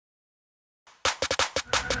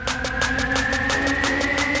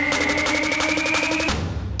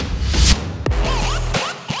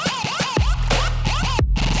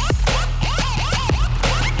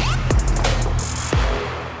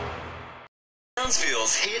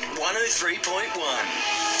Townsville's Hit 103.1.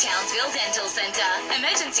 Townsville Dental Centre.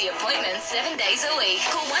 Emergency appointments 7 days a week.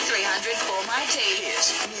 Call 1300 4MyT.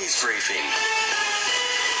 Hit News Briefing.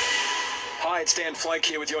 Hi, it's Dan Flake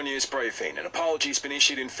here with your news briefing. An apology has been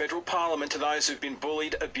issued in federal parliament to those who've been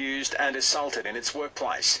bullied, abused and assaulted in its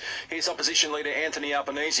workplace. Here's opposition leader Anthony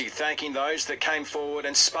Albanese thanking those that came forward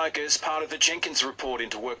and spoke as part of the Jenkins report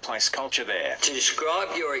into workplace culture there. To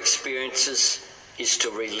describe your experiences is to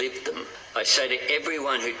relive them. I say to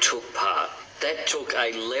everyone who took part, that took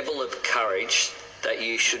a level of courage that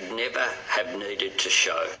you should never have needed to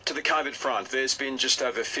show. To the COVID front, there's been just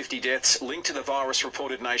over 50 deaths linked to the virus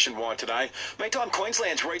reported nationwide today. Meantime,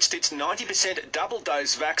 Queensland's reached its 90%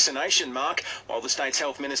 double-dose vaccination mark, while the state's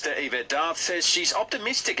Health Minister Yvette D'Arth says she's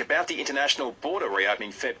optimistic about the international border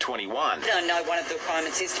reopening Feb 21. I know one of the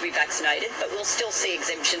requirements is to be vaccinated, but we'll still see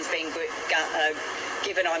exemptions being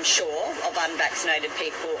given, I'm sure, of unvaccinated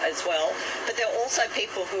people as well. But there are also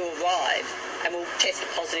people who arrive and will test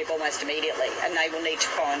positive almost immediately, and they will need to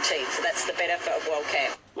quarantine. So that's the benefit of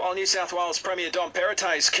WellCare. While New South Wales Premier Dom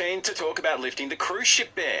Perrottet is keen to talk about lifting the cruise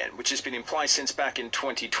ship ban, which has been in place since back in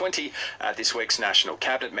 2020 at this week's National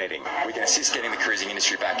Cabinet meeting. We can assist getting the cruising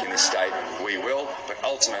industry back in this state. We will, but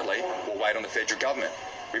ultimately we'll wait on the federal government.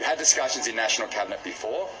 We've had discussions in National Cabinet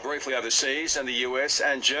before. Briefly overseas, and the US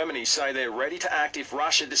and Germany say they're ready to act if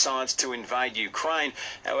Russia decides to invade Ukraine.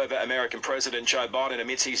 However, American President Joe Biden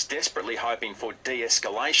admits he's desperately hoping for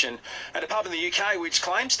de-escalation. And a pub in the UK, which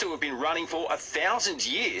claims to have been running for 1,000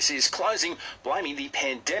 years, is closing, blaming the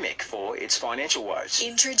pandemic for its financial woes.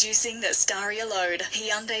 Introducing the Staria Load,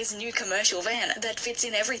 Hyundai's new commercial van that fits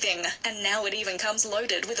in everything. And now it even comes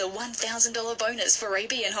loaded with a $1,000 bonus for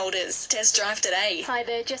ABN holders. Test drive today. Hi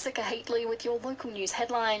there, Jessica Heatley with your local news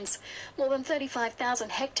headlines. More than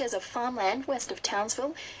 35,000 hectares of farmland west of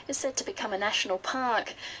Townsville is set to become a national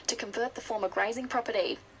park to convert the former grazing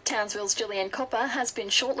property. Townsville's Gillian Copper has been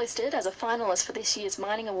shortlisted as a finalist for this year's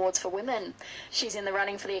Mining Awards for Women. She's in the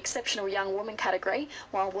running for the Exceptional Young Woman category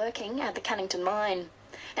while working at the Cannington Mine.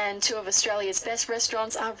 And two of Australia's best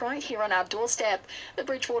restaurants are right here on our doorstep, the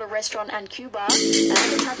Bridgewater Restaurant and Q-Bar,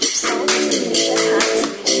 and a touch of soul is the chef hats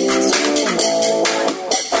in this year's Australian Wine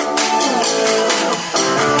Awards.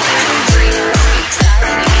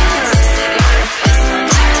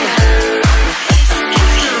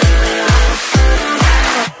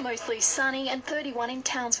 Mostly sunny and 31 in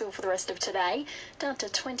Townsville for the rest of today, down to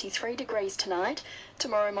 23 degrees tonight.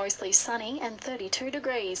 Tomorrow mostly sunny and 32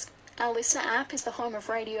 degrees. Our listener app is the home of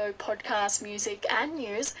radio, podcast, music and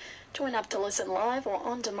news. Join up to listen live or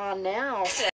on demand now.